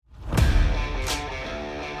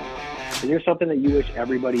Is there something that you wish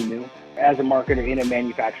everybody knew as a marketer in a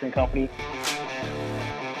manufacturing company?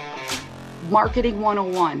 Marketing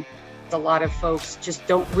 101. A lot of folks just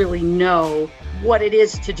don't really know what it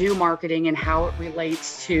is to do marketing and how it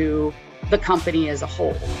relates to the company as a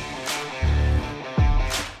whole.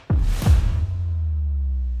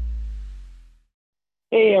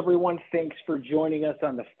 Hey everyone, thanks for joining us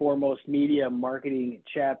on the Foremost Media Marketing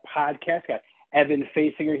Chat podcast. Got Evan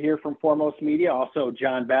Fasinger here from Foremost Media, also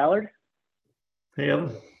John Ballard. Hey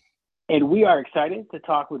Evan. And we are excited to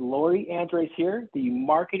talk with Laurie Andres here, the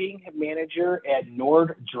marketing manager at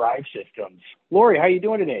Nord Drivesystems. Laurie, how are you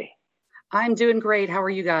doing today? I'm doing great. How are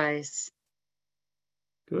you guys?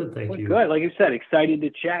 Good, thank you. Good. Like you said, excited to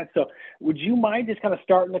chat. So would you mind just kind of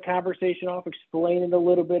starting the conversation off, explaining a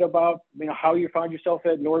little bit about, how you found yourself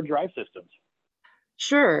at Nord Drivesystems?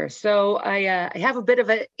 Sure. So I have a bit of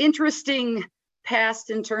an interesting past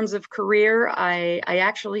in terms of career. I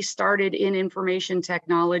actually started in information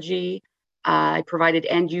technology. I provided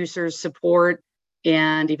end users support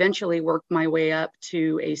and eventually worked my way up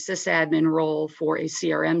to a sysadmin role for a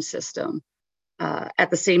CRM system. At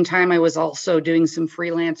the same time, I was also doing some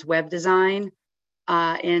freelance web design.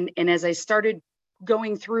 And as I started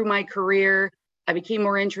going through my career, I became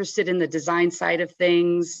more interested in the design side of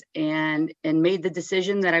things and made the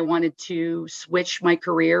decision that I wanted to switch my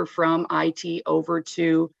career from IT over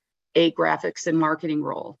to a graphics and marketing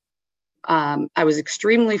role. I was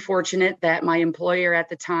extremely fortunate that my employer at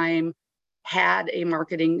the time had a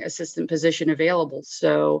marketing assistant position available.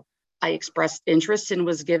 So I expressed interest and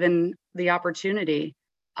was given the opportunity.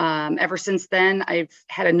 Ever since then, I've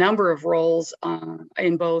had a number of roles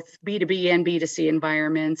in both B2B and B2C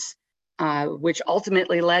environments, which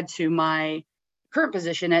ultimately led to my current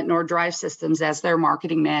position at Nord Drivesystems as their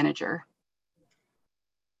marketing manager.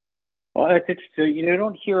 Well, that's interesting. You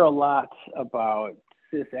don't hear a lot about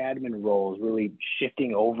sysadmin roles really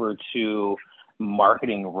shifting over to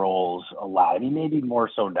marketing roles a lot. Maybe more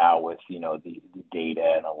so now with, the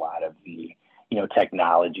data and a lot of the,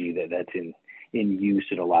 technology that's in use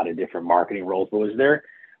in a lot of different marketing roles. But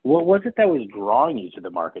what was it that was drawing you to the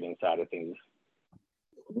marketing side of things?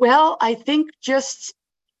 Well, I think just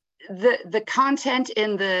the content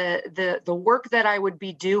and the work that I would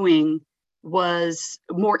be doing was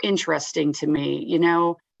more interesting to me.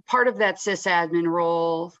 Part of that sysadmin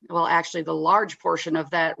role, well, actually the large portion of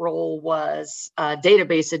that role was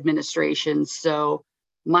database administration. So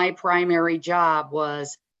my primary job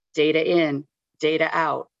was data in, data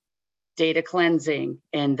out, data cleansing,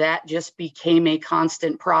 and that just became a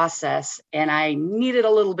constant process, and I needed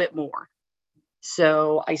a little bit more.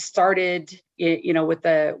 So I started, with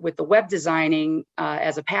the web designing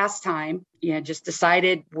as a pastime. Just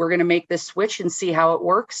decided we're going to make this switch and see how it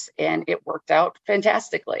works, and it worked out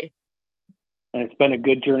fantastically. And it's been a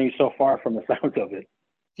good journey so far, from the sounds of it.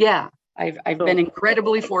 Yeah, I've been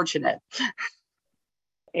incredibly fortunate.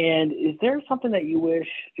 And is there something that you wish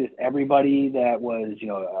just everybody that was,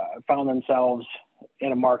 found themselves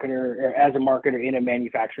in a marketer or as a marketer in a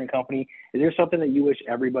manufacturing company? Is there something that you wish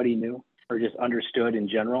everybody knew or just understood in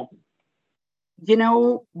general?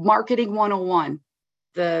 Marketing 101.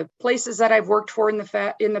 The places that I've worked for in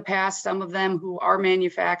the past, some of them who are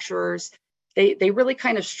manufacturers, they really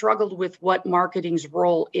kind of struggled with what marketing's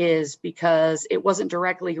role is because it wasn't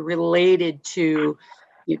directly related to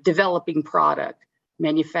developing product,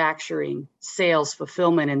 manufacturing, sales,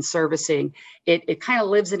 fulfillment, and servicing. It kind of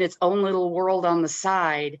lives in its own little world on the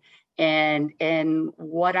side. And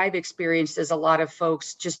what I've experienced is a lot of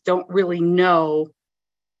folks just don't really know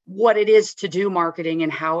what it is to do marketing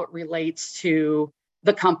and how it relates to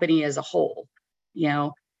the company as a whole.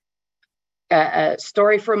 A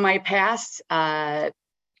story from my past,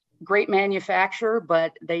 great manufacturer,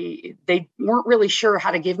 but they weren't really sure how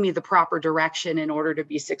to give me the proper direction in order to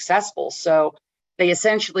be successful. So they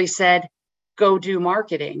essentially said, go do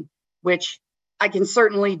marketing, which I can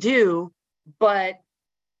certainly do, but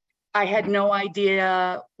I had no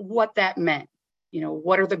idea what that meant.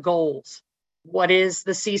 What are the goals? What is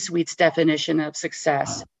the C-suite's definition of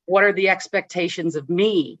success? What are the expectations of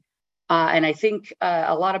me? And I think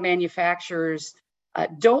a lot of manufacturers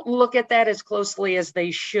don't look at that as closely as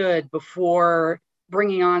they should before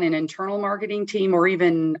bringing on an internal marketing team or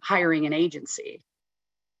even hiring an agency.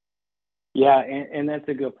 Yeah, and that's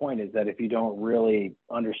a good point, is that if you don't really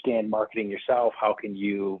understand marketing yourself, how can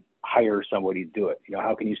you hire somebody to do it?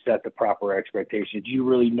 How can you set the proper expectations? Do you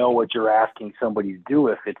really know what you're asking somebody to do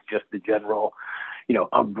if it's just the general,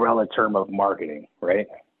 umbrella term of marketing, right?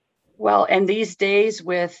 Well, and these days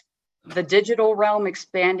with the digital realm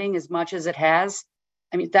expanding as much as it has,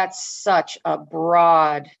 that's such a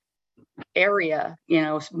broad area.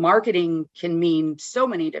 Marketing can mean so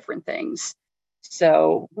many different things.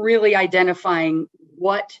 So really identifying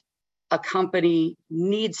what a company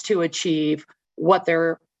needs to achieve, what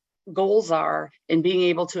their goals are, and being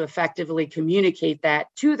able to effectively communicate that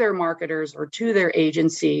to their marketers or to their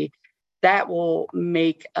agency, that will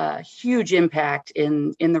make a huge impact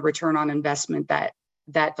in the return on investment that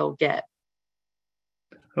they'll get.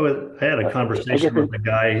 I had a conversation with a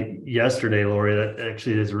guy yesterday, Laurie, that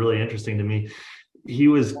actually is really interesting to me. He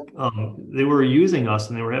was, they were using us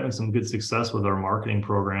and they were having some good success with our marketing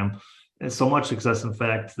program. And so much success, in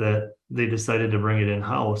fact, that they decided to bring it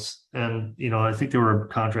in-house. And, I think they were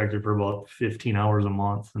contracted for about 15 hours a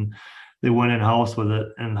month. And they went in-house with it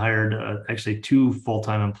and hired actually 2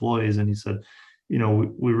 full-time employees. And he said,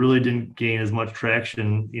 we really didn't gain as much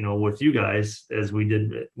traction, with you guys as we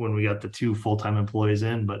did when we got the 2 full-time employees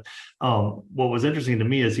in. But what was interesting to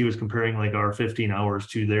me is he was comparing like our 15 hours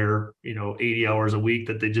to their, 80 hours a week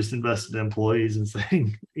that they just invested in employees, and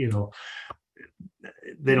saying, they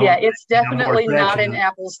don't. Yeah, it's definitely not an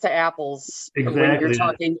apples to apples when you're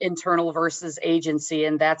talking internal versus agency.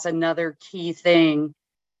 And that's another key thing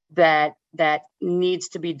that needs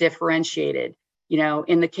to be differentiated.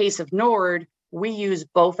 In the case of Nord, we use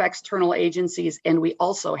both external agencies, and we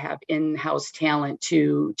also have in-house talent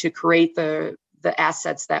to create the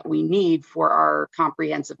assets that we need for our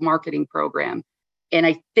comprehensive marketing program. And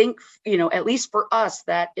I think, at least for us,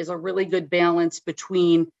 that is a really good balance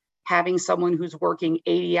between having someone who's working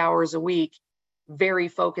 80 hours a week, very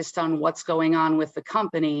focused on what's going on with the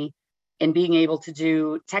company, and being able to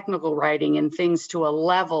do technical writing and things to a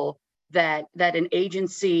level that an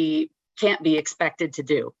agency can't be expected to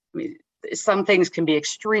do. I mean, some things can be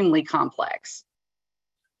extremely complex.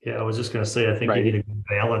 Yeah, I was just going to say, I think you need a good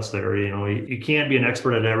balance there. You can't be an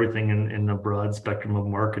expert at everything in the broad spectrum of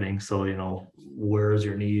marketing. So, where is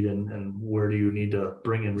your need, and where do you need to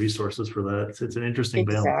bring in resources for that? It's an interesting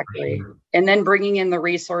balance. Exactly. And then bringing in the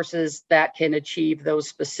resources that can achieve those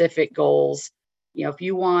specific goals. If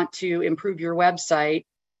you want to improve your website,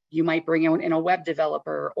 you might bring in a web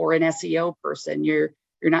developer or an SEO person. You're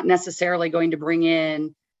not necessarily going to bring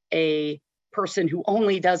in a person who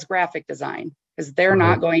only does graphic design, because they're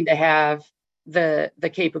not going to have the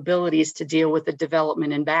capabilities to deal with the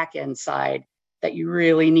development and back end side that you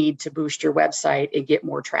really need to boost your website and get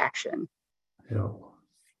more traction. Yeah.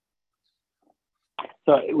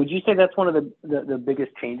 So would you say that's one of the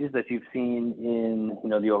biggest changes that you've seen in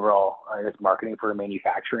the overall, I guess, marketing for a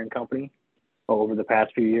manufacturing company over the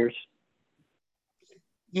past few years?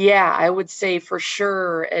 Yeah, I would say for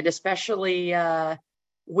sure, and especially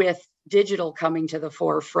with digital coming to the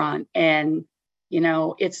forefront. And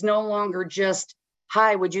it's no longer just,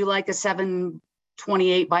 hi, would you like a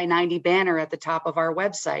 728 by 90 banner at the top of our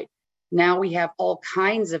website? Now we have all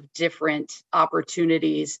kinds of different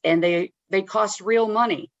opportunities, and they cost real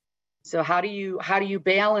money. So how do you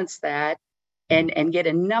balance that and get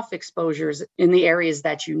enough exposures in the areas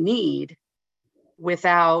that you need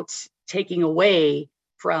without taking away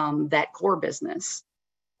from that core business?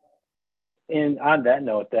 And on that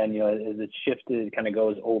note, then, as it shifted, kind of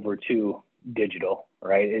goes over to digital,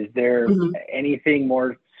 right? Is there anything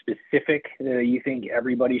more specific that you think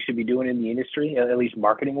everybody should be doing in the industry, at least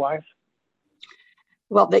marketing wise?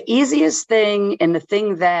 Well, the easiest thing, and the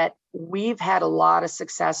thing that we've had a lot of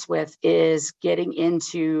success with, is getting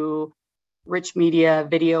into rich media,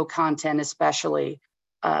 video content, especially.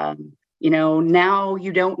 Now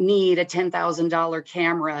you don't need a $10,000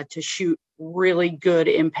 camera to shoot really good,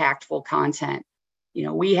 impactful content.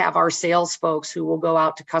 We have our sales folks who will go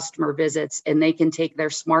out to customer visits, and they can take their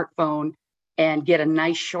smartphone and get a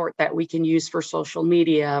nice short that we can use for social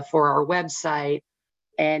media, for our website.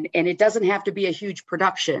 And it doesn't have to be a huge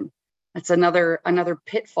production. That's another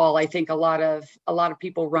pitfall I think a lot of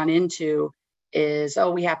people run into is,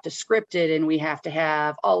 we have to script it and we have to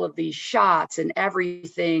have all of these shots and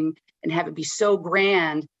everything and have it be so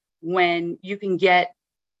grand, when you can get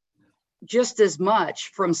just as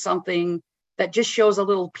much from something that just shows a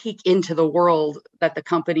little peek into the world that the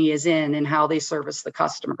company is in and how they service the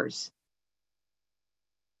customers.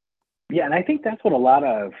 Yeah, and I think that's what a lot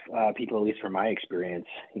of people, at least from my experience,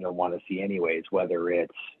 want to see anyways, whether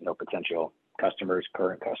it's, potential customers,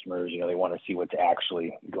 current customers, they want to see what's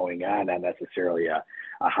actually going on, not necessarily a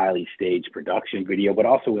highly staged production video, but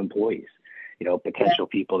also employees, potential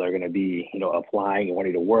people that are going to be, applying and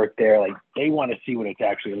wanting to work there. Like, they want to see what it's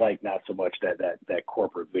actually like, not so much that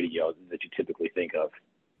corporate video that you typically think of.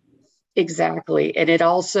 Exactly. And it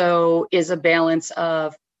also is a balance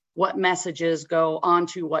of what messages go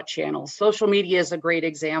onto what channels. Social media is a great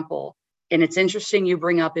example. And it's interesting you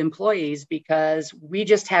bring up employees, because we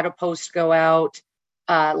just had a post go out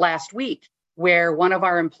last week where one of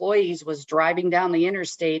our employees was driving down the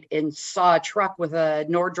interstate and saw a truck with a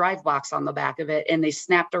Nord Drive box on the back of it, and they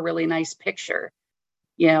snapped a really nice picture.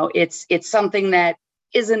 It's something that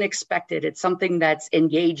isn't expected. It's something that's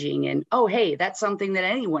engaging, and oh, hey, that's something that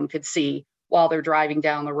anyone could see while they're driving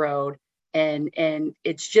down the road. And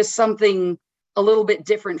it's just something a little bit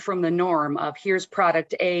different from the norm of, here's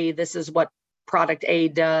product A, this is what product A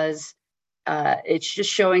does. It's just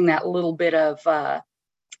showing that little bit of,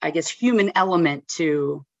 I guess, human element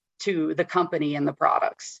to the company and the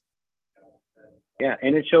products. Yeah,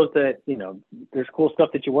 and it shows that, there's cool stuff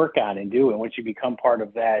that you work on and do, and once you become part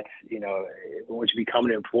of that, once you become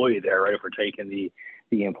an employee there, right, if we're taking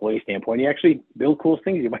the employee standpoint, you actually build cool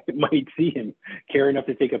things. You might see and care enough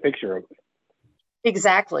to take a picture of it.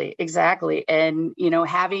 Exactly. And,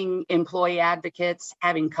 having employee advocates,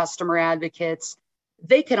 having customer advocates,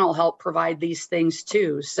 they can all help provide these things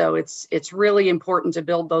too. So it's really important to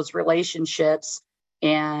build those relationships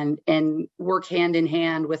and work hand in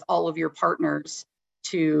hand with all of your partners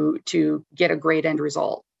to get a great end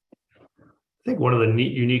result. I think one of the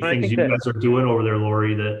unique things you guys are doing over there,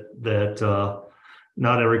 Laurie, that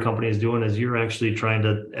not every company is doing, is you're actually trying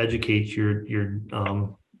to educate your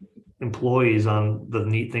employees on the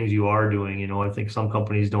neat things you are doing. I think some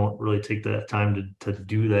companies don't really take that time to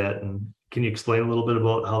do that. And can you explain a little bit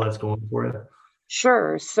about how that's going for you?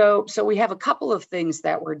 Sure. So we have a couple of things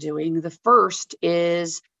that we're doing. The first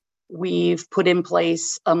is we've put in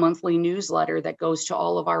place a monthly newsletter that goes to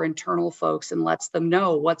all of our internal folks and lets them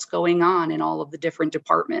know what's going on in all of the different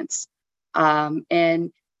departments.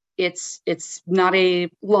 And it's not a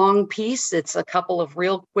long piece. It's a couple of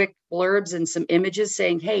real quick blurbs and some images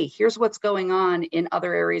saying, hey, here's what's going on in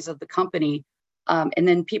other areas of the company. And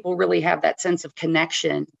then people really have that sense of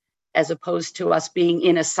connection, as opposed to us being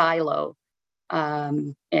in a silo.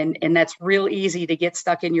 And that's real easy to get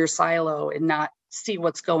stuck in your silo and not see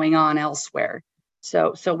what's going on elsewhere.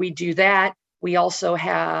 So we do that. We also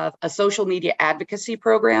have a social media advocacy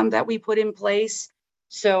program that we put in place,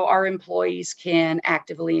 so our employees can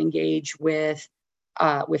actively engage with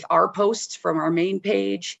our posts from our main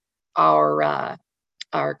page, our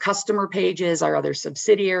customer pages, our other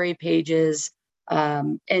subsidiary pages,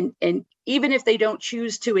 and even if they don't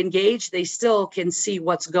choose to engage, they still can see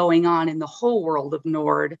what's going on in the whole world of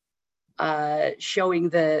Nord, showing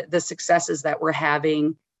the successes that we're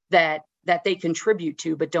having that they contribute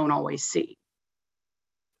to but don't always see.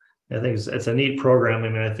 I think it's a neat program. I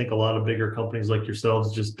mean, I think a lot of bigger companies like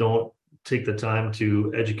yourselves just don't take the time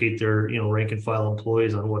to educate their, rank and file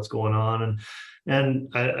employees on what's going on. And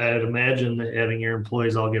I'd imagine that having your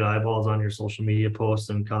employees all get eyeballs on your social media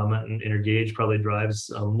posts and comment and engage probably drives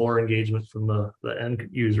more engagement from the end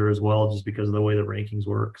user as well, just because of the way the rankings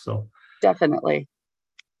work. So definitely.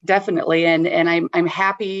 And I'm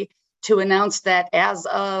happy to announce that as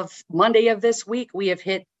of Monday of this week, we have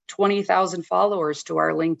hit 20,000 followers to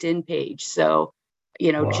our LinkedIn page. So,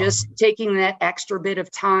 wow. Just taking that extra bit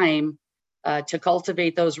of time to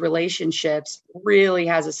cultivate those relationships really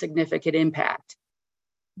has a significant impact.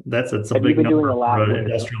 That's a big number for an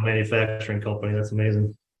industrial manufacturing company. That's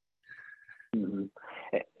amazing. Mm-hmm.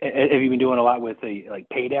 Have you been doing a lot with the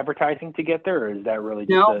paid advertising to get there, or is that really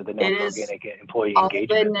just the natural organic employee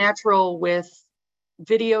engagement? All been natural with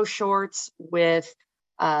video shorts, with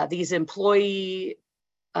these employee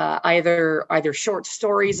either short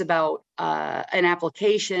stories about an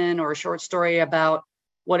application, or a short story about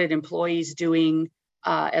what an employee is doing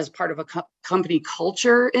as part of a company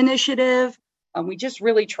culture initiative. We just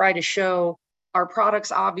really try to show our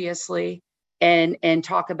products, obviously, and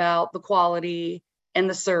talk about the quality and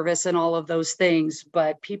the service and all of those things.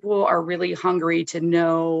 But people are really hungry to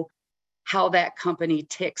know how that company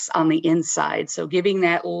ticks on the inside. So giving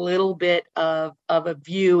that little bit of a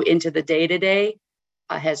view into the day-to-day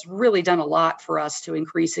has really done a lot for us to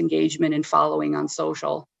increase engagement and following on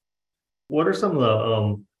social. What are some of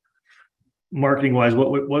the marketing wise,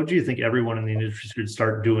 what do you think everyone in the industry should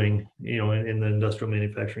start doing, in the industrial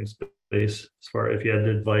manufacturing space, as far if you had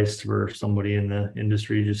advice for somebody in the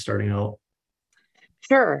industry just starting out?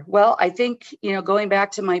 Sure. Well, I think, going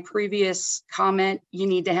back to my previous comment, you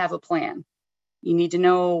need to have a plan. You need to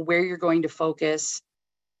know where you're going to focus.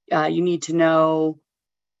 You need to know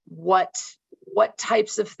what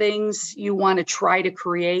types of things you want to try to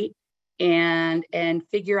create, and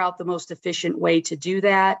figure out the most efficient way to do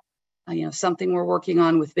that. Something we're working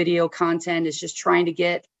on with video content is just trying to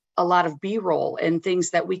get a lot of B-roll and things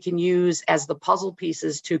that we can use as the puzzle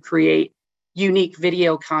pieces to create unique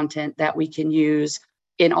video content that we can use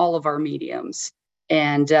in all of our mediums.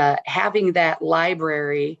 And having that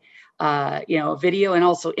library, video and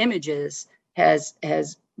also images has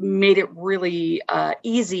made it really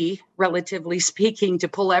easy, relatively speaking, to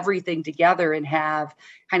pull everything together and have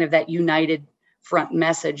kind of that united front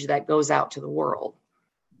message that goes out to the world.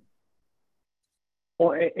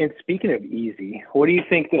 Well, and speaking of easy, what do you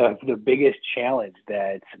think the biggest challenge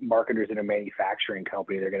that marketers in a manufacturing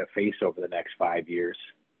company they're going to face over the next 5 years?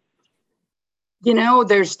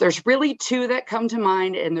 There's really two that come to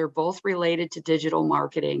mind, and they're both related to digital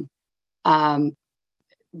marketing.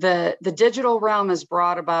 The digital realm has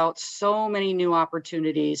brought about so many new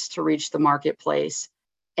opportunities to reach the marketplace.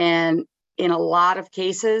 And in a lot of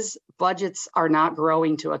cases, budgets are not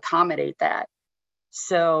growing to accommodate that.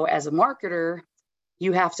 So as a marketer,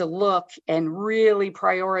 you have to look and really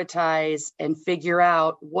prioritize and figure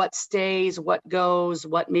out what stays, what goes,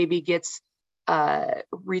 what maybe gets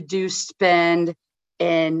reduced spend,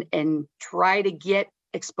 and try to get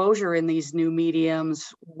exposure in these new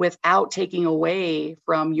mediums without taking away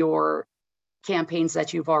from your campaigns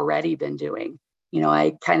that you've already been doing.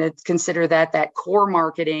 I kind of consider that core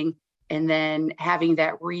marketing, and then having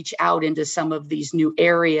that reach out into some of these new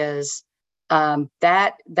areas.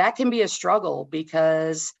 That can be a struggle,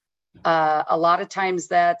 because a lot of times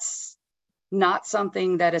that's not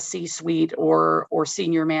something that a C-suite or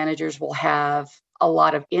senior managers will have a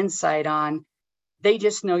lot of insight on. They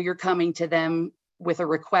just know you're coming to them with a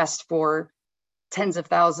request for tens of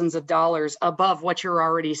thousands of dollars above what you're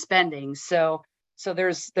already spending. So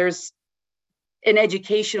there's an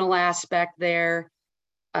educational aspect there,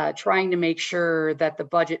 trying to make sure that the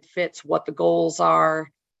budget fits what the goals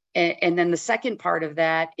are. And then the second part of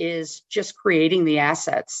that is just creating the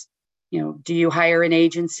assets. Do you hire an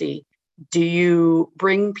agency? Do you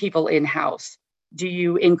bring people in-house? Do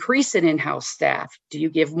you increase an in-house staff? Do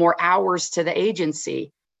you give more hours to the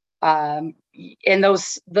agency? And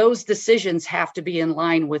those decisions have to be in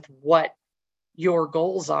line with what your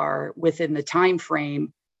goals are within the time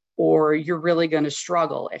frame, or you're really going to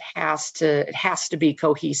struggle. It has to be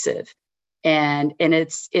cohesive. And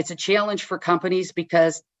it's a challenge for companies,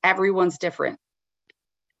 because everyone's different,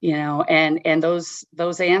 and those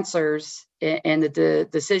answers and the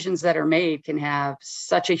decisions that are made can have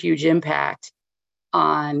such a huge impact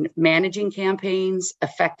on managing campaigns,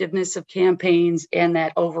 effectiveness of campaigns, and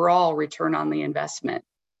that overall return on the investment.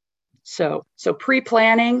 So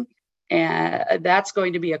pre-planning, and that's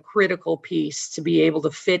going to be a critical piece to be able to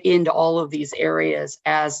fit into all of these areas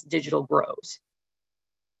as digital grows.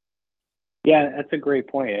 Yeah, that's a great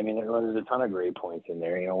point. I mean, there's a ton of great points in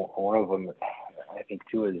there. One of them, I think,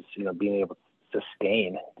 too, is being able to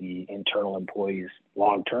sustain the internal employees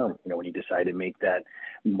long term. When you decide to make that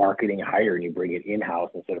marketing hire and you bring it in-house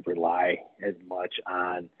instead of rely as much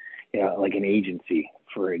on, like an agency,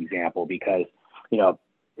 for example, because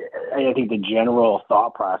I think the general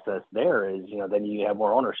thought process there is, then you have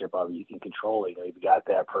more ownership of it. You can control it. You've got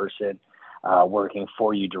that person working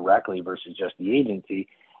for you directly versus just the agency.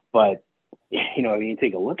 But you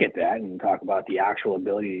take a look at that and talk about the actual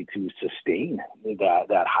ability to sustain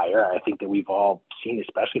that hire. I think that we've all seen,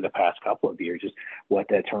 especially the past couple of years, just what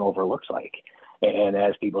that turnover looks like. And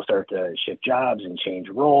as people start to shift jobs and change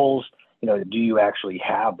roles, do you actually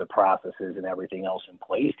have the processes and everything else in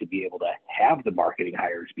place to be able to have the marketing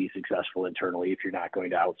hires be successful internally if you're not going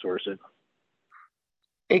to outsource it?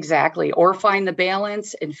 Exactly. Or find the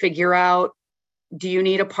balance and figure out, do you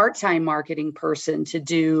need a part-time marketing person to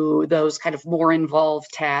do those kind of more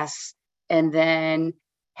involved tasks, and then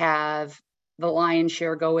have the lion's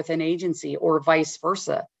share go with an agency, or vice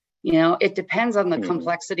versa? It depends on the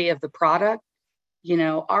complexity of the product.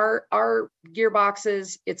 Our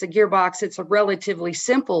gearboxes, it's a gearbox, it's a relatively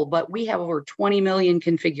simple, but we have over 20 million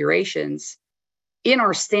configurations in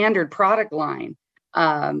our standard product line.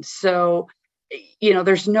 So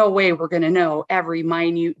there's no way we're going to know every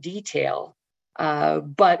minute detail.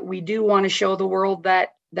 But we do want to show the world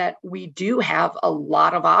that we do have a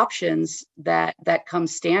lot of options that come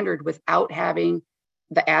standard without having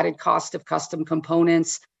the added cost of custom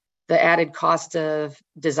components, the added cost of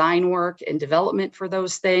design work and development for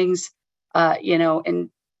those things, and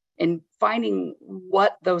finding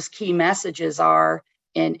what those key messages are,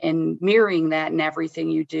 and mirroring that in everything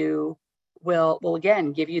you do will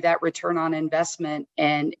again give you that return on investment,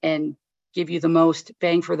 and give you the most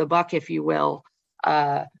bang for the buck, if you will,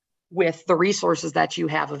 with the resources that you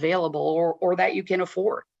have available or that you can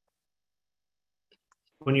afford.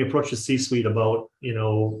 When you approach the C-suite about,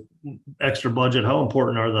 extra budget, how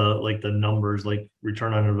important are the numbers, like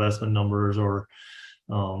return on investment numbers, or,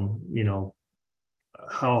 how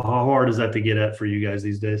hard is that to get at for you guys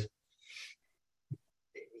these days?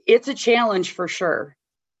 it's a challenge for sure.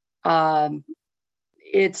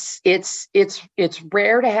 It's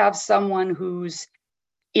rare to have someone who's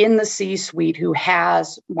in the C-suite who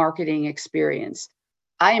has marketing experience.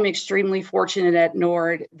 I am extremely fortunate at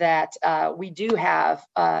Nord that we do have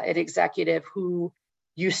an executive who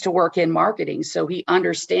used to work in marketing, so he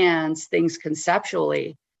understands things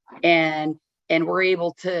conceptually, and we're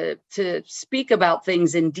able to speak about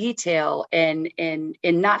things in detail and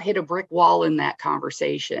not hit a brick wall in that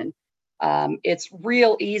conversation. It's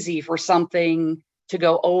real easy for something to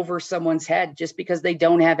go over someone's head just because they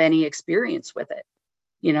don't have any experience with it.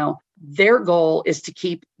 Their goal is to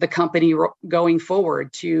keep the company going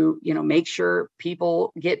forward, to, make sure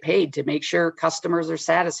people get paid, to make sure customers are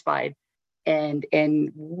satisfied.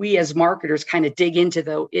 And we as marketers kind of dig into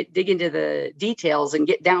the details and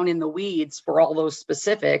get down in the weeds for all those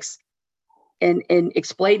specifics, and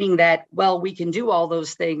explaining that, well, we can do all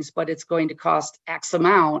those things, but it's going to cost X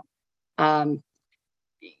amount.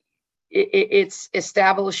 It's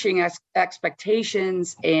establishing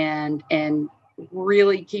expectations and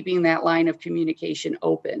really keeping that line of communication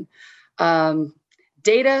open.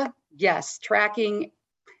 Data, yes. Tracking,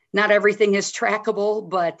 not everything is trackable,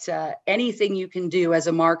 but anything you can do as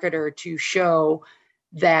a marketer to show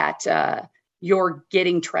that you're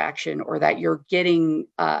getting traction, or that you're getting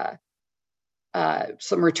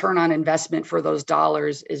some return on investment for those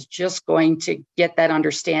dollars, is just going to get that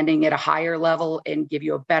understanding at a higher level and give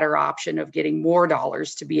you a better option of getting more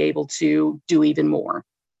dollars to be able to do even more.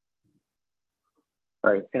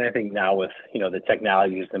 Right. And I think now with, the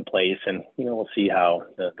technologies in place, and, we'll see how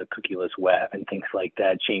the cookieless web and things like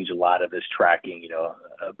that change a lot of this tracking,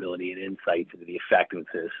 ability and insight into the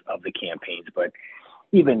effectiveness of the campaigns. But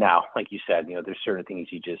even now, like you said, there's certain things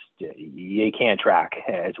you can't track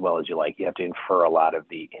as well as you like. You have to infer a lot of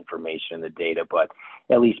the information and the data, but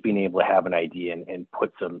at least being able to have an idea and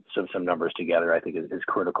put some numbers together, I think is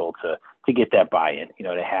critical to get that buy-in,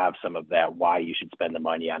 to have some of that why you should spend the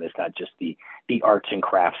money on. It's not just the arts and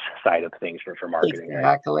crafts side of things for marketing.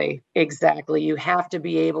 Exactly. You have to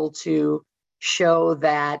be able to show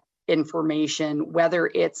that information,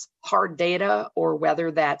 whether it's hard data or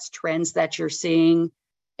whether that's trends that you're seeing,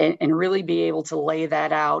 and really be able to lay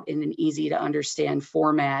that out in an easy to understand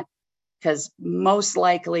format. Because most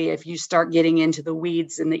likely, if you start getting into the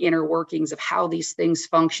weeds and the inner workings of how these things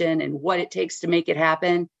function and what it takes to make it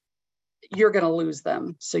happen, you're going to lose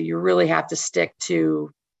them. So you really have to stick to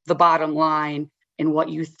the bottom line and what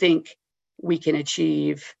you think we can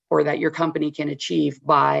achieve, or that your company can achieve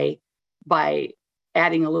by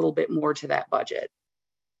adding a little bit more to that budget.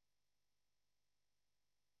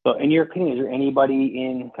 So in your opinion, is there anybody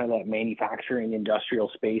in kind of that manufacturing industrial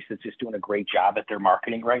space that's just doing a great job at their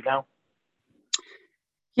marketing right now?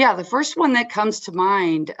 Yeah, the first one that comes to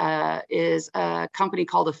mind is a company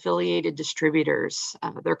called Affiliated Distributors.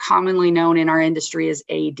 They're commonly known in our industry as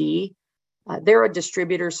AD. They're a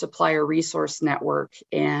distributor supplier resource network,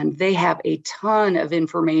 and they have a ton of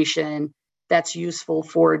information that's useful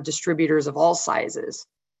for distributors of all sizes.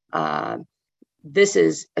 This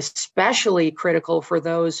is especially critical for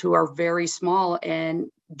those who are very small and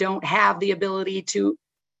don't have the ability to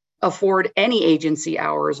afford any agency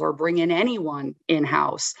hours or bring in anyone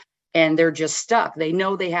in-house, and they're just stuck. They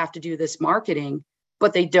know they have to do this marketing,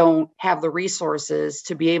 but they don't have the resources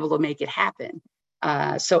to be able to make it happen.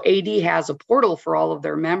 So AD has a portal for all of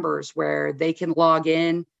their members where they can log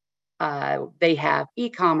in. They have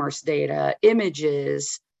e-commerce data,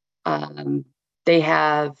 images. They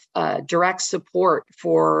have direct support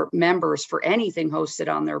for members for anything hosted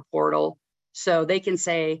on their portal. So they can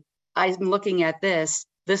say, I'm looking at this.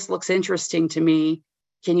 This looks interesting to me.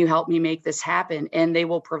 Can you help me make this happen? And they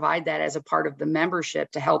will provide that as a part of the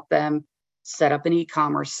membership to help them set up an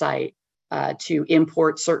e-commerce site, to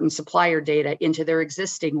import certain supplier data into their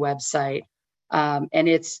existing website. And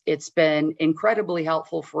it's been incredibly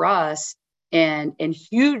helpful for us, and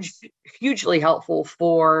hugely helpful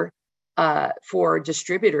for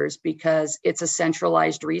distributors, because it's a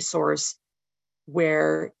centralized resource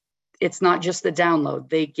where it's not just the download.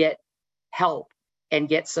 They get help and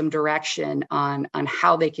get some direction on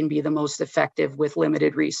how they can be the most effective with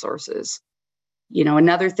limited resources.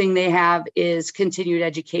 Another thing they have is continued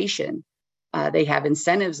education. They have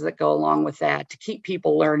incentives that go along with that to keep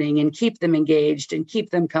people learning and keep them engaged and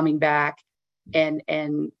keep them coming back and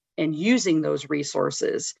using those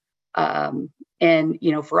resources. And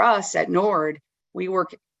for us at Nord, we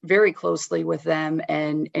work very closely with them,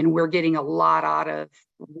 and we're getting a lot out of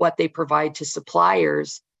what they provide to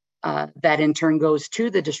suppliers, that in turn goes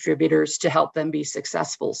to the distributors to help them be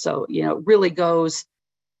successful. So, it really goes,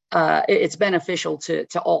 it's beneficial to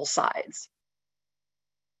all sides.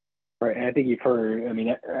 Right, and I think you've heard. I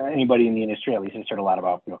mean, anybody in the industry at least has heard a lot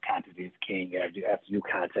about content is king. You have to do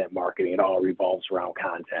content marketing. It all revolves around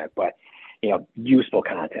content, but useful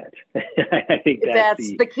content. I think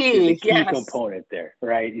that's the key. Yes. Component there,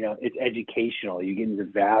 right? It's educational. You're getting the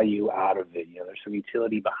value out of it. There's some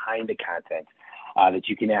utility behind the content that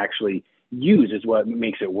you can actually use is what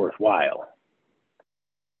makes it worthwhile.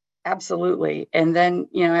 Absolutely. And then,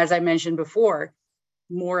 as I mentioned before,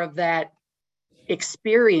 more of that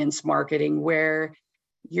experience marketing where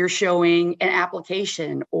you're showing an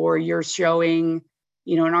application or you're showing,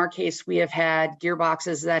 in our case, we have had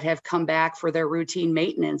gearboxes that have come back for their routine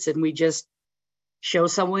maintenance, and we just show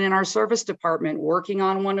someone in our service department working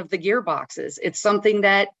on one of the gearboxes. It's something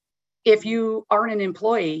that if you aren't an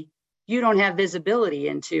employee, you don't have visibility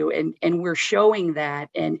into, and we're showing that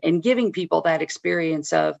and giving people that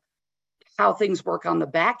experience of how things work on the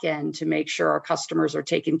back end to make sure our customers are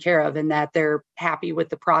taken care of and that they're happy with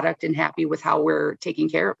the product and happy with how we're taking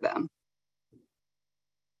care of them.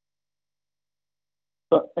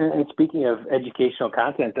 So, and speaking of educational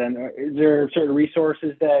content, then is there certain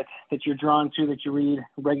resources that you're drawn to that you read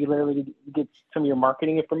regularly to get some of your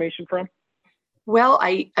marketing information from? Well,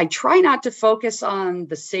 I try not to focus on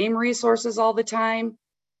the same resources all the time.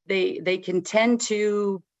 They can tend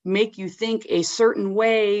to make you think a certain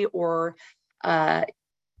way, or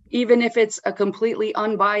even if it's a completely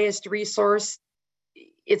unbiased resource,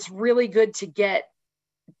 it's really good to get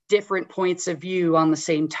different points of view on the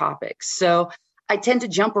same topic. So I tend to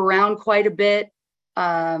jump around quite a bit,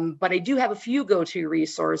 but I do have a few go-to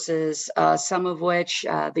resources, some of which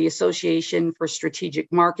the Association for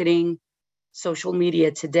Strategic Marketing, Social Media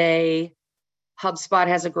Today, HubSpot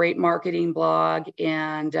has a great marketing blog,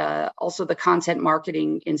 and also the Content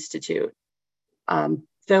Marketing Institute.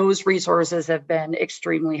 Those resources have been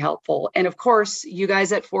extremely helpful. And of course, you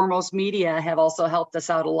guys at Foremost Media have also helped us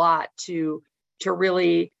out a lot to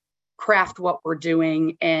really craft what we're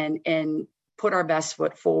doing and put our best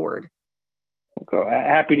foot forward. Okay.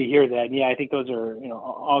 Happy to hear that. Yeah, I think those are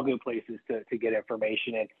all good places to get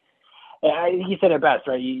information. And you said it best,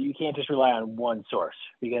 right? You can't just rely on one source,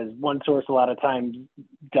 because one source a lot of times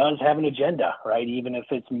does have an agenda, right? Even if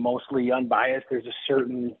it's mostly unbiased, there's a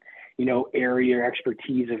certain, area or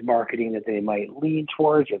expertise of marketing that they might lean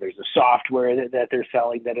towards, or there's a software that they're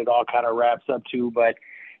selling that it all kind of wraps up to. But,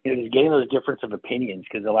 just getting those difference of opinions,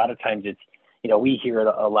 because a lot of times it's, we hear it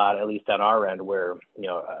a lot, at least on our end, where,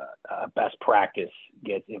 a best practice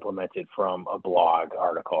gets implemented from a blog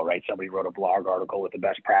article, right? Somebody wrote a blog article with the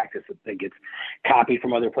best practice that gets copied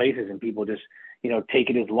from other places, and people just, take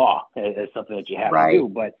it as law, as something that you have to do.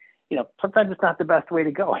 But, sometimes it's not the best way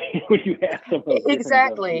to go. When you have some of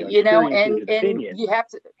exactly, and you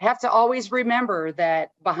have to always remember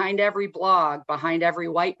that behind every blog, behind every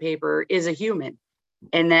white paper is a human,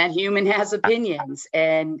 and that human has opinions.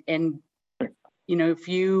 And if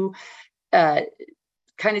you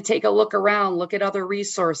kind of take a look around, look at other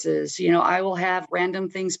resources, I will have random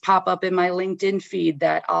things pop up in my LinkedIn feed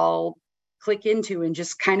that I'll click into and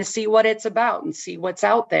just kind of see what it's about and see what's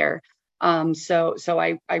out there. So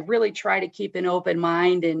I really try to keep an open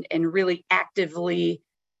mind and really actively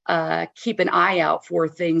keep an eye out for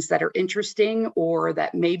things that are interesting or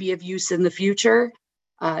that may be of use in the future.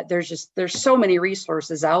 There's so many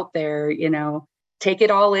resources out there, take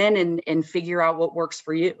it all in and figure out what works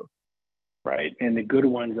for you. Right. And the good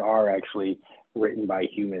ones are actually written by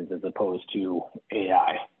humans as opposed to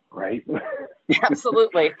AI, right?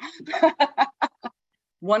 Absolutely.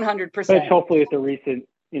 100%. Hopefully with the recent,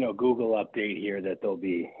 Google update here that there'll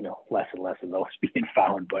be, less and less of those being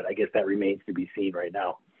found, but I guess that remains to be seen right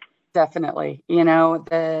now. Definitely.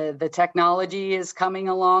 The technology is coming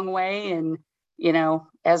a long way, and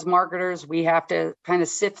as marketers, we have to kind of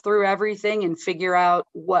sift through everything and figure out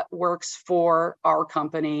what works for our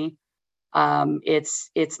company.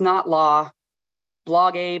 It's not law,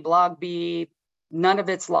 blog A, blog B, none of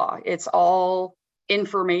it's law. It's all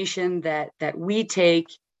information that we take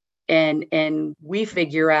and we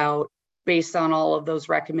figure out based on all of those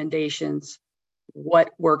recommendations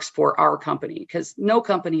what works for our company, because no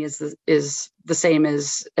company is the same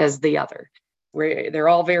as the other. They're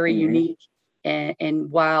all very unique.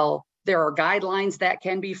 And while there are guidelines that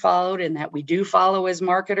can be followed and that we do follow as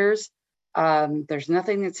marketers, there's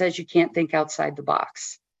nothing that says you can't think outside the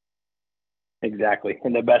box. Exactly.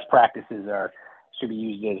 And the best practices should be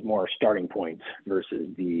used as more starting points versus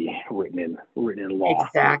the written in law.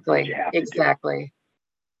 Exactly.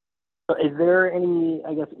 So is there any,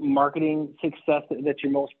 marketing success that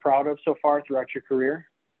you're most proud of so far throughout your career?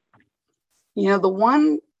 The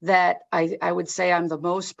one that I would say I'm the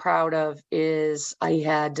most proud of is I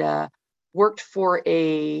had worked for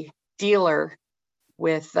a dealer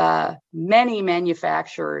with many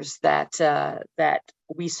manufacturers that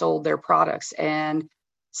we sold their products. And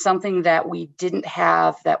something that we didn't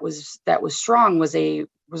have that was strong was a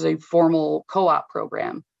formal co-op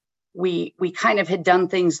program. We kind of had done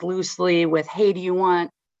things loosely with, hey, do you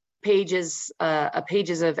want pages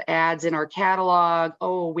of ads in our catalog?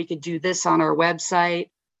 Oh, we could do this on our website.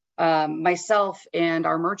 Myself and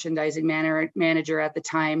our merchandising manager at the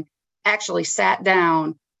time actually sat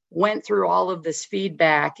down, went through all of this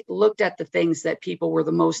feedback, looked at the things that people were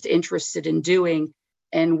the most interested in doing,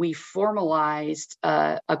 and we formalized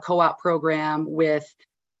a co-op program with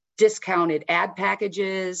discounted ad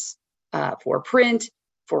packages for print,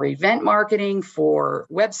 for event marketing, for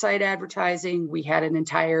website advertising. We had an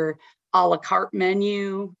entire a la carte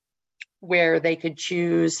menu where they could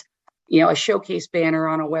choose, a showcase banner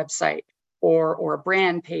on a website or a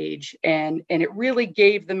brand page. And it really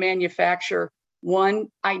gave the manufacturer, one,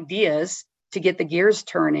 ideas to get the gears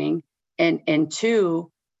turning, and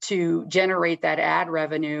two, to generate that ad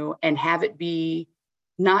revenue and have it be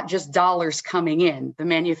not just dollars coming in. The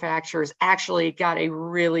manufacturers actually got a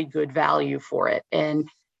really good value for it. And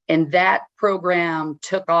that program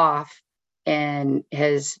took off and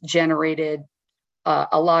has generated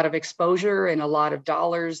a lot of exposure and a lot of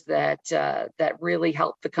dollars that really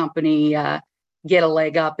helped the company get a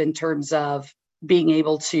leg up in terms of being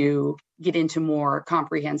able to get into more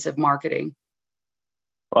comprehensive marketing.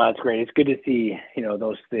 Well, that's great. It's good to see,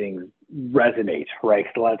 those things resonate, right?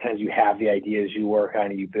 Because a lot of times you have the ideas, you work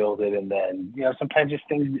on it, you build it, and then, sometimes just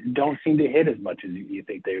things don't seem to hit as much as you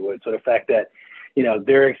think they would. So the fact that,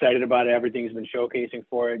 they're excited about it, everything's been showcasing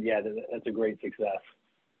for it, yeah, that's a great success.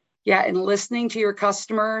 Yeah, and listening to your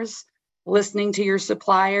customers, listening to your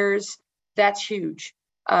suppliers, that's huge.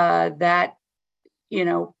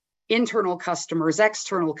 Internal customers,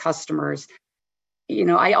 external customers.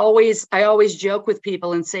 I always joke with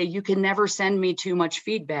people and say, you can never send me too much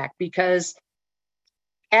feedback, because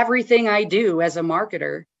everything I do as a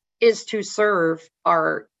marketer is to serve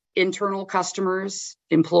our internal customers,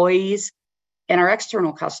 employees, and our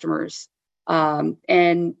external customers.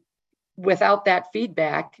 And without that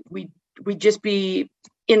feedback, we'd just be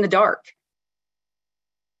in the dark.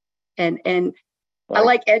 And right. I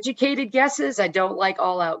like educated guesses. I don't like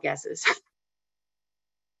all out guesses.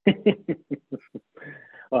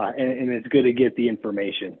 Well, and it's good to get the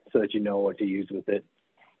information so that you know what to use with it.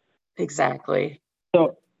 Exactly.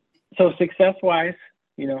 So success-wise,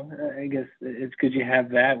 I guess it's good you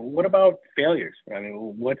have that. What about failures? I mean,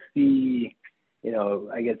 what's the,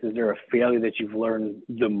 I guess, is there a failure that you've learned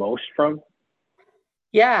the most from?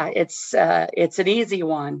 Yeah, it's an easy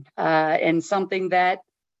one, and something that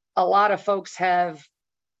a lot of folks have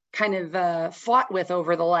kind of fought with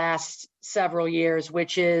over the last several years,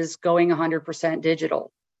 which is going 100% digital.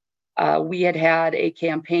 We had a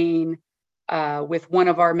campaign with one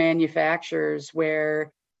of our manufacturers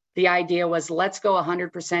where the idea was, let's go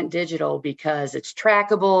 100% digital because it's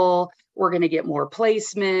trackable. We're going to get more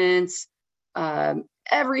placements,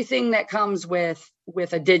 everything that comes with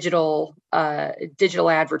a digital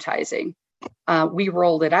advertising. We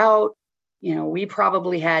rolled it out. We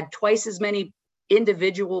probably had twice as many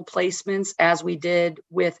individual placements as we did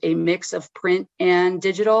with a mix of print and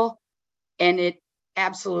digital, and it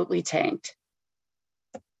absolutely tanked.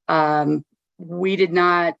 We did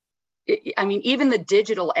not, even the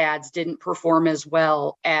digital ads didn't perform as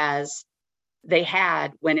well as they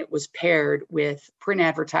had when it was paired with print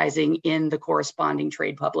advertising in the corresponding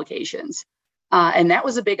trade publications. And that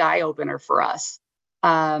was a big eye opener for us.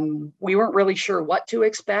 We weren't really sure what to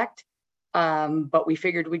expect, but we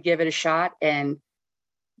figured we'd give it a shot. And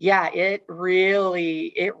yeah, it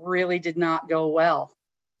really did not go well,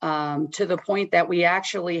 to the point that we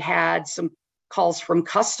actually had some calls from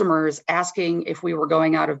customers asking if we were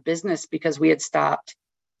going out of business because we had stopped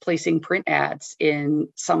placing print ads in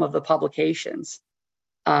some of the publications.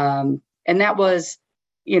 And that was,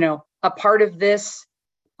 a part of this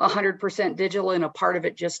 100% digital and a part of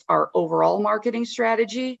it just our overall marketing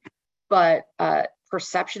strategy. But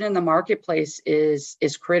perception in the marketplace is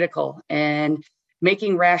critical, and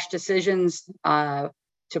making rash decisions to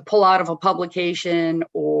pull out of a publication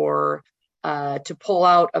or to pull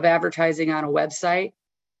out of advertising on a website,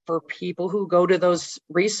 for people who go to those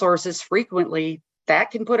resources frequently, that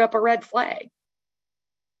can put up a red flag.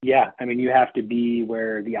 Yeah, you have to be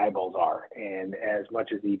where the eyeballs are, and as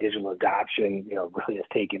much as the digital adoption, really has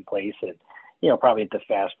taken place, and probably hit the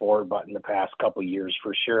fast forward button the past couple of years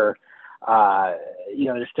for sure.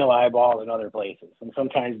 There's still eyeballs in other places, and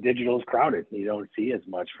sometimes digital is crowded. You don't see as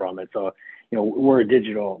much from it, so we're a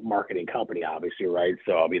digital marketing company, obviously, right?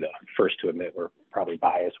 So I'll be the first to admit we're probably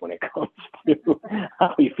biased when it comes to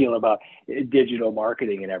how we feel about digital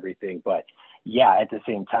marketing and everything. But yeah, at the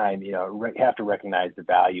same time, you have to recognize the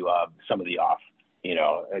value of some of the off,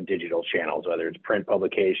 digital channels, whether it's print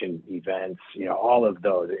publication, events, all of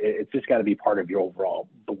those. It's just got to be part of your overall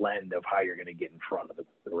blend of how you're going to get in front of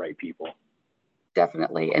the right people.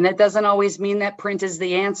 Definitely. And it doesn't always mean that print is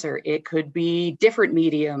the answer. It could be different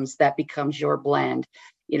mediums that becomes your blend.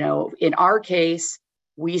 In our case,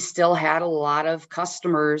 we still had a lot of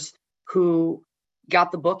customers who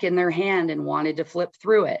got the book in their hand and wanted to flip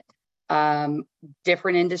through it.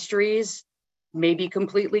 Different industries may be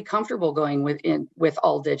completely comfortable going with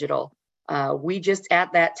all digital. We just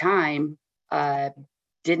at that time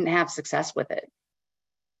didn't have success with it.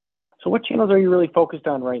 So what channels are you really focused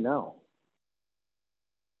on right now?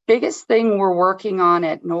 Biggest thing we're working on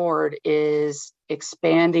at Nord is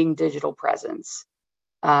expanding digital presence.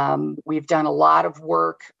 We've done a lot of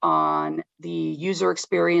work on the user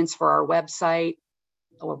experience for our website.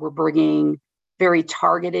 We're bringing very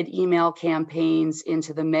targeted email campaigns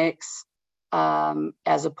into the mix,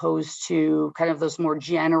 as opposed to kind of those more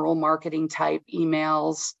general marketing type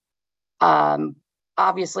emails.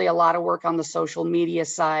 Obviously, a lot of work on the social media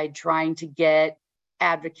side, trying to get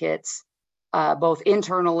advocates, both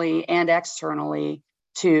internally and externally,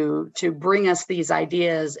 to bring us these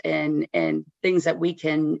ideas and things that we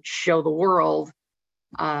can show the world,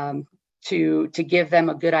 to give them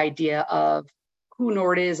a good idea of who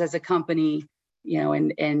Nord is as a company,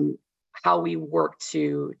 and how we work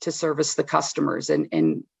to service the customers,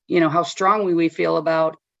 and how strongly we feel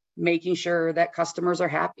about making sure that customers are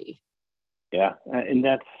happy. Yeah, and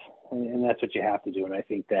that's what you have to do. And I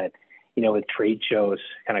think that, with trade shows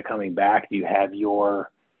kind of coming back, do you have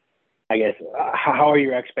how are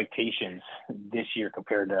your expectations this year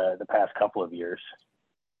compared to the past couple of years?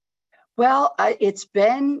 Well, it's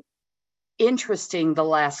been interesting the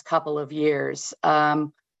last couple of years.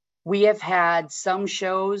 We have had some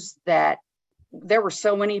shows that there were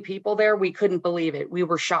so many people there, we couldn't believe it. We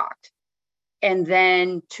were shocked. And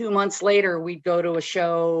then 2 months later, we'd go to a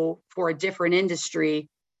show for a different industry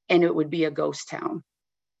and it would be a ghost town.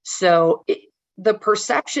 So the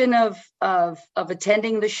perception of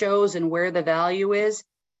attending the shows and where the value is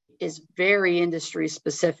very industry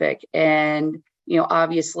specific, and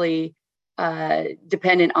obviously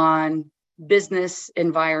dependent on business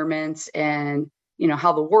environments and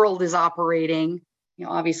how the world is operating.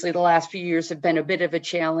 Obviously the last few years have been a bit of a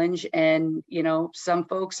challenge, and some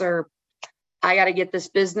folks are, I got to get this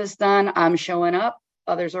business done, I'm showing up.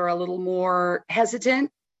 Others are a little more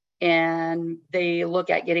hesitant, and they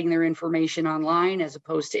look at getting their information online as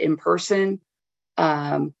opposed to in person.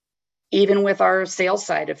 Even with our sales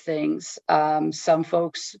side of things, some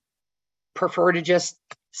folks prefer to just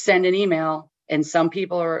send an email, and some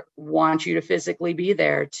people want you to physically be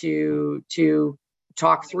there to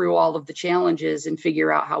talk through all of the challenges and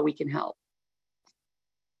figure out how we can help.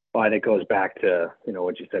 Well, and it goes back to,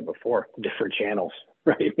 what you said before, different channels,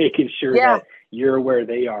 right? Making sure that you're where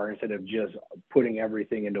they are instead of just putting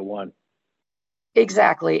everything into one.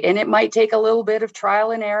 Exactly. And it might take a little bit of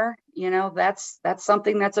trial and error. That's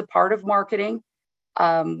something that's a part of marketing.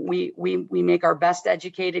 We make our best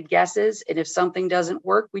educated guesses. And if something doesn't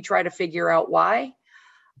work, we try to figure out why.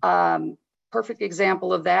 Perfect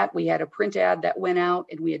example of that, we had a print ad that went out,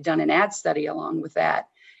 and we had done an ad study along with that.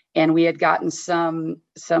 And we had gotten some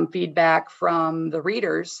feedback from the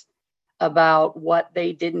readers about what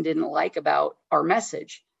they didn't like about our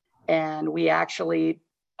message. And we actually,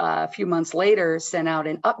 a few months later, sent out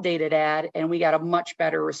an updated ad, and we got a much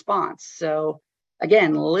better response. So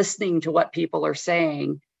again, listening to what people are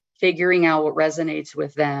saying, figuring out what resonates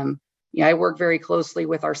with them. I work very closely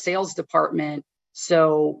with our sales department.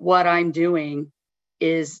 So what I'm doing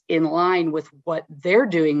is in line with what they're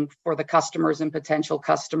doing for the customers and potential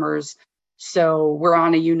customers. So we're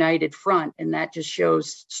on a united front, and that just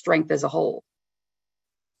shows strength as a whole.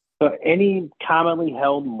 So any commonly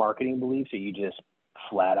held marketing beliefs that you just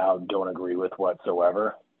flat out don't agree with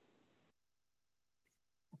whatsoever?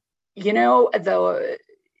 The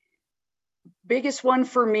biggest one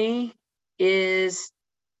for me is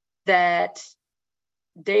that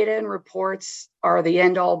data and reports are the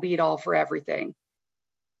end all be all for everything.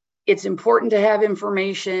 It's important to have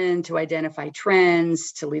information to identify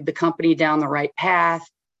trends, to lead the company down the right path.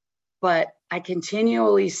 But I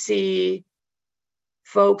continually see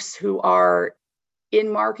folks who are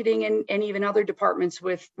in marketing and even other departments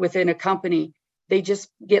within a company, they just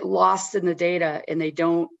get lost in the data and they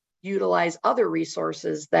don't utilize other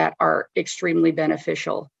resources that are extremely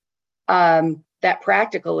beneficial. that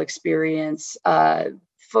practical experience.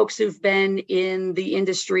 Folks who've been in the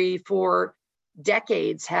industry for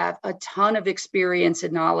decades have a ton of experience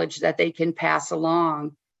and knowledge that they can pass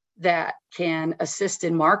along that can assist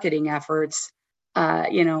in marketing efforts,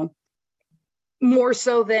 more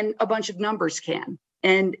so than a bunch of numbers can.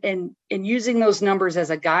 And using those numbers as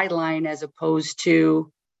a guideline as opposed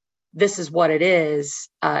to this is what it is,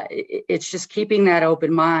 it's just keeping that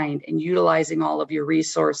open mind and utilizing all of your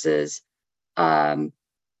resources. Not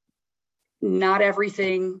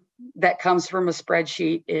everything that comes from a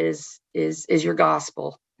spreadsheet is your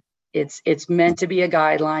gospel. It's meant to be a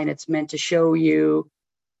guideline. It's meant to show you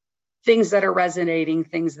things that are resonating,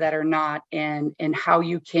 things that are not, and how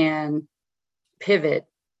you can pivot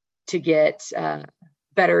to get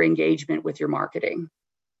better engagement with your marketing.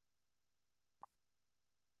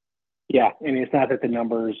 Yeah, and it's not that the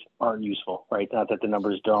numbers aren't useful, right? It's not that the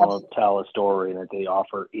numbers don't tell a story and that they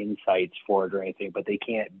offer insights for it or anything, but they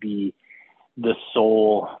can't be the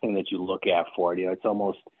sole thing that you look at for it. It's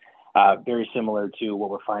almost very similar to what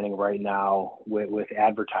we're finding right now with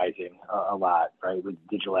advertising a lot, right? With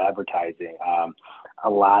digital advertising, a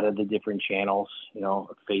lot of the different channels,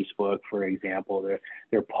 Facebook, for example,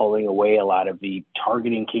 they're pulling away a lot of the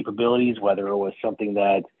targeting capabilities, whether it was something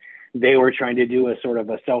that they were trying to do a sort of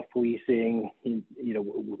a self-policing,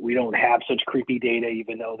 we don't have such creepy data,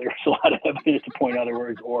 even though there's a lot of evidence to point other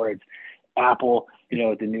words, or it's Apple,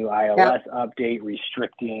 with the new iOS update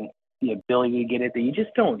restricting the ability to get it, that you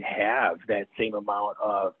just don't have that same amount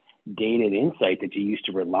of data and insight that you used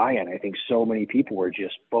to rely on. I think so many people were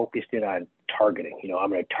just focused in on targeting. I'm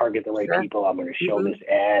going to target the right people. I'm going to show this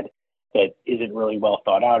ad that isn't really well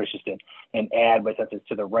thought out. It's just an ad, but since it's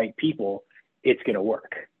to the right people, it's going to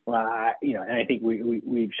work. And I think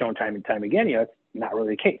we've shown time and time again, it's not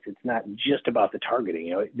really the case. It's not just about the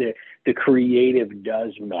targeting. The creative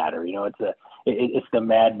does matter. It's the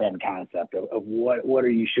Mad Men concept of what are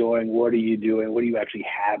you showing, what are you doing, what do you actually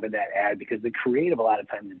have in that ad? Because the creative a lot of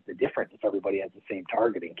times is the difference if everybody has the same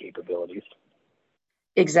targeting capabilities.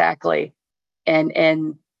 Exactly,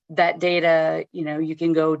 and that data, you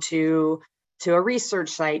can go to a research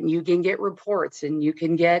site and you can get reports, and you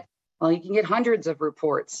can get hundreds of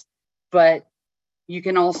reports, but you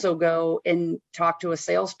can also go and talk to a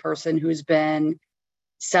salesperson who's been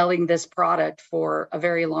selling this product for a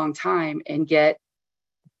very long time and get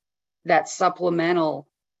that supplemental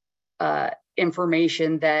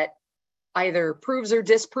information that either proves or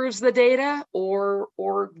disproves the data or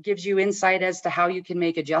gives you insight as to how you can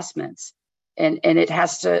make adjustments. And it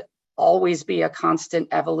has to always be a constant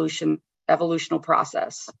evolutional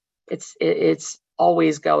process. It's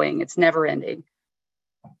always going. It's never ending.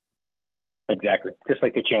 Exactly. Just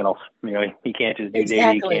like the channels, you can't just do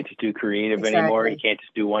data, you can't just do creative anymore. You can't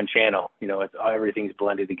just do one channel. Everything's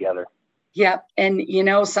blended together. Yeah. And,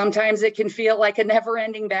 sometimes it can feel like a never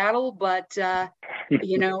ending battle, but,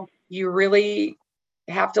 you really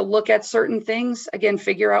have to look at certain things, again,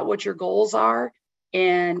 figure out what your goals are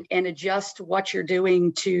and adjust what you're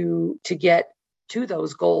doing to get to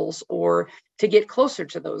those goals or to get closer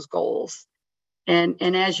to those goals. And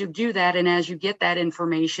as you do that, and as you get that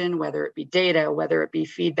information, whether it be data, whether it be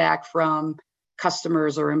feedback from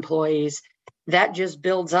customers or employees, that just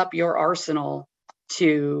builds up your arsenal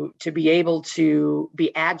to be able to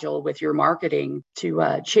be agile with your marketing,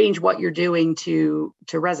 to change what you're doing to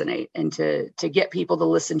resonate and to get people to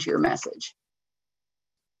listen to your message.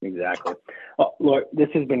 Exactly. Well, Laurie, this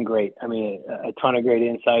has been great. I mean, a ton of great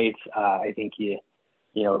insights. I think you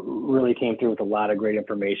really came through with a lot of great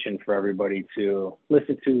information for everybody to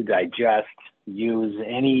listen to, digest, use.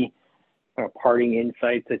 Any parting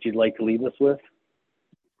insights that you'd like to leave us with?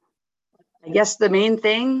 I guess the main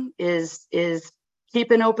thing is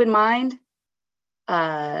keep an open mind,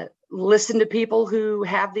 listen to people who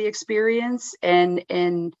have the experience,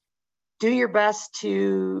 and do your best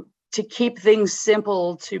to keep things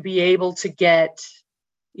simple, to be able to get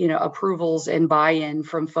approvals and buy-in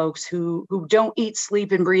from folks who don't eat,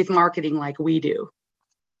 sleep, and breathe marketing like we do.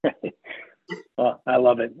 Well, I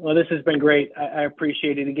love it. Well, this has been great. I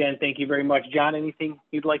appreciate it again. Thank you very much. John, anything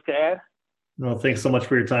you'd like to add? No, thanks so much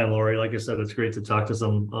for your time, Laurie. Like I said, it's great to talk to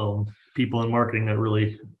some people in marketing that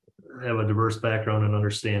really have a diverse background and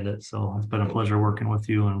understand it. So it's been a pleasure working with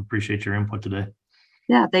you and appreciate your input today.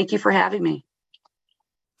 Yeah, thank you for having me.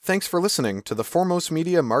 Thanks for listening to the Foremost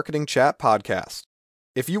Media Marketing Chat podcast.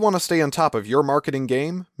 If you want to stay on top of your marketing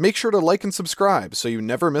game, make sure to like and subscribe so you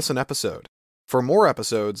never miss an episode. For more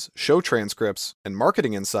episodes, show transcripts, and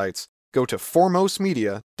marketing insights, go to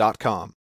foremostmedia.com.